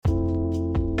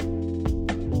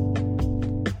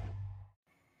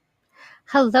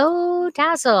Hello,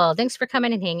 Dazzle. Thanks for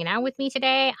coming and hanging out with me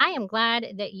today. I am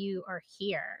glad that you are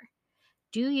here.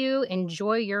 Do you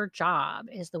enjoy your job?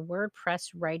 Is the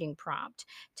WordPress writing prompt.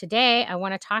 Today, I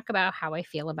want to talk about how I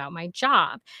feel about my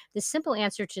job. The simple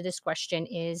answer to this question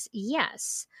is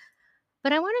yes,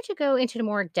 but I wanted to go into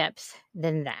more depth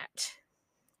than that.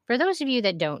 For those of you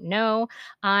that don't know,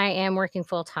 I am working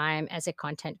full time as a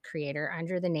content creator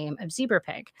under the name of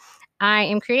ZebraPig. I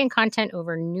am creating content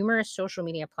over numerous social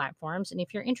media platforms. And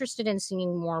if you're interested in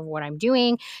seeing more of what I'm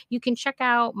doing, you can check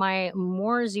out my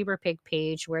More ZebraPig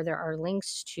page where there are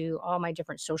links to all my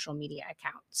different social media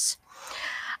accounts.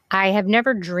 I have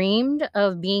never dreamed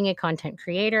of being a content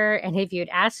creator. And if you'd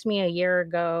asked me a year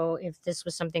ago if this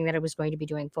was something that I was going to be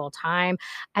doing full time,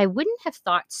 I wouldn't have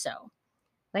thought so.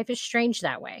 Life is strange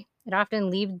that way. It often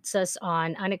leads us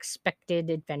on unexpected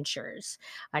adventures,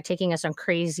 taking us on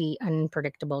crazy,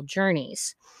 unpredictable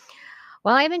journeys.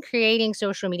 While I've been creating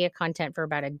social media content for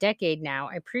about a decade now,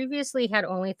 I previously had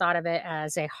only thought of it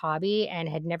as a hobby and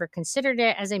had never considered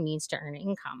it as a means to earn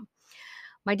income.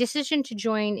 My decision to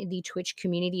join the Twitch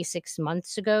community 6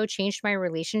 months ago changed my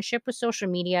relationship with social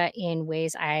media in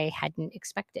ways I hadn't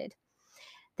expected.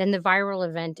 Then the viral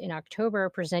event in October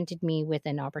presented me with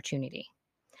an opportunity.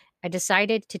 I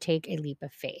decided to take a leap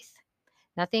of faith.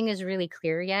 Nothing is really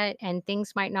clear yet, and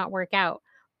things might not work out,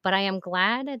 but I am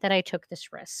glad that I took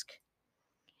this risk.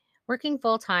 Working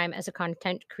full time as a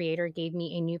content creator gave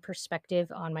me a new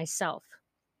perspective on myself.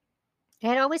 I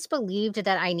had always believed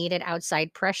that I needed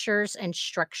outside pressures and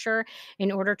structure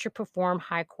in order to perform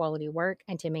high quality work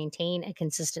and to maintain a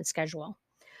consistent schedule.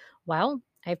 Well,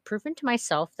 I've proven to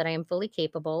myself that I am fully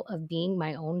capable of being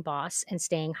my own boss and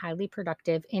staying highly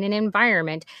productive in an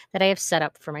environment that I have set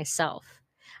up for myself.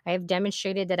 I have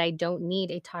demonstrated that I don't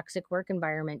need a toxic work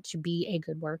environment to be a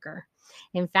good worker.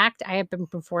 In fact, I have been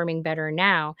performing better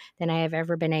now than I have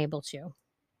ever been able to.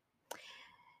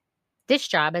 This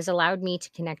job has allowed me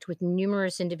to connect with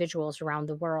numerous individuals around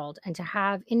the world and to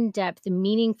have in depth,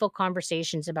 meaningful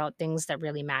conversations about things that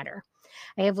really matter.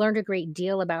 I have learned a great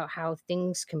deal about how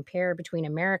things compare between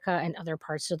America and other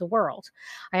parts of the world.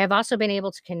 I have also been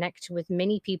able to connect with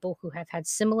many people who have had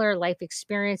similar life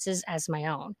experiences as my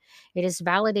own. It is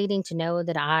validating to know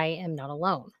that I am not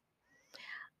alone.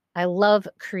 I love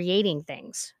creating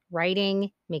things,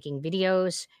 writing, making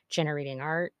videos, generating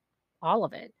art, all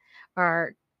of it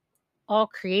are all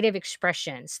creative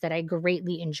expressions that I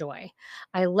greatly enjoy.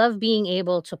 I love being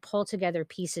able to pull together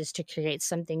pieces to create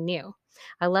something new.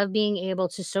 I love being able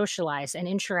to socialize and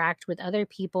interact with other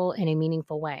people in a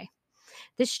meaningful way.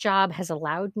 This job has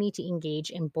allowed me to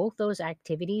engage in both those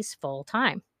activities full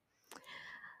time.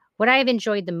 What I have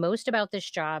enjoyed the most about this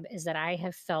job is that I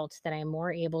have felt that I am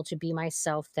more able to be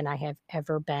myself than I have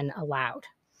ever been allowed.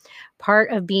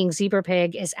 Part of being Zebra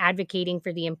Pig is advocating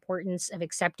for the importance of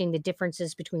accepting the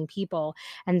differences between people,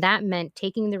 and that meant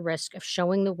taking the risk of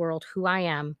showing the world who I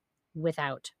am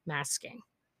without masking.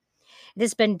 It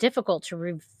has been difficult to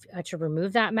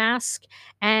remove that mask,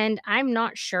 and I'm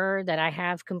not sure that I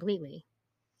have completely.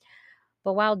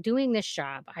 But while doing this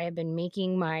job, I have been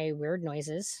making my weird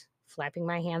noises, flapping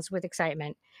my hands with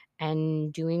excitement,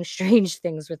 and doing strange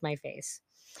things with my face.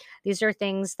 These are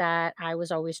things that I was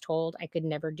always told I could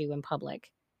never do in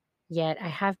public. Yet I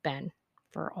have been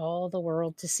for all the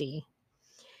world to see.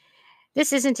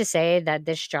 This isn't to say that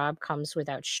this job comes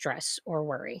without stress or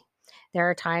worry. There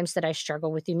are times that I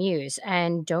struggle with the muse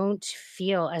and don't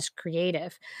feel as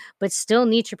creative, but still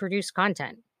need to produce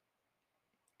content.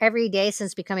 Every day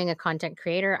since becoming a content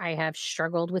creator, I have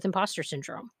struggled with imposter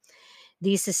syndrome.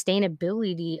 The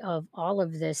sustainability of all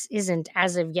of this isn't,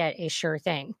 as of yet, a sure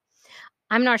thing.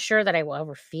 I'm not sure that I will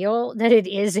ever feel that it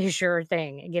is a sure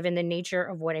thing, given the nature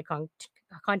of what a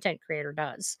content creator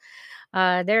does.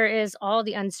 There is all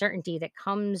the uncertainty that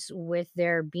comes with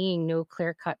there being no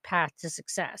clear cut path to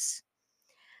success.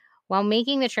 While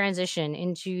making the transition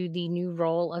into the new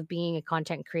role of being a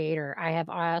content creator, I have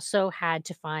also had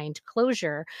to find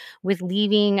closure with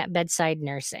leaving bedside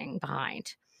nursing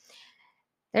behind.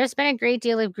 There's been a great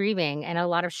deal of grieving and a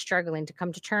lot of struggling to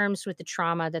come to terms with the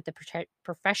trauma that the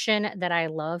profession that I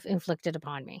love inflicted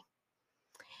upon me.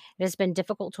 It has been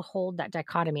difficult to hold that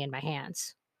dichotomy in my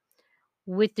hands.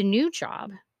 With the new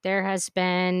job, there has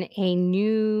been a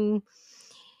new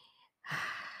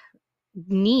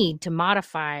need to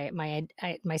modify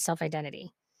my self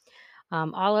identity.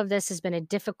 All of this has been a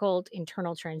difficult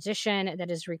internal transition that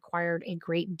has required a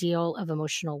great deal of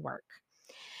emotional work.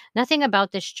 Nothing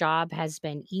about this job has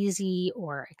been easy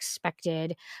or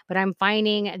expected, but I'm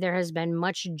finding there has been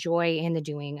much joy in the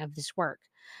doing of this work.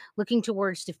 Looking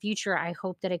towards the future, I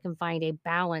hope that I can find a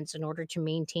balance in order to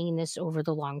maintain this over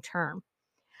the long term.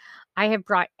 I have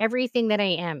brought everything that I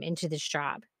am into this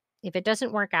job. If it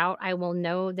doesn't work out, I will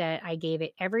know that I gave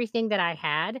it everything that I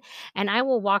had, and I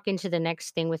will walk into the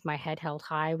next thing with my head held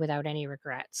high without any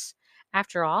regrets.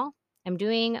 After all, I'm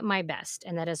doing my best,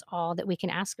 and that is all that we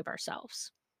can ask of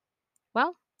ourselves.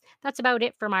 Well, that's about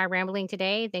it for my rambling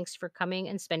today. Thanks for coming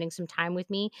and spending some time with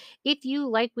me. If you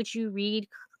like what you read,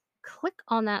 click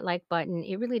on that like button.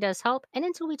 It really does help. And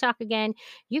until we talk again,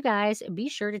 you guys be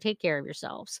sure to take care of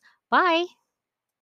yourselves. Bye.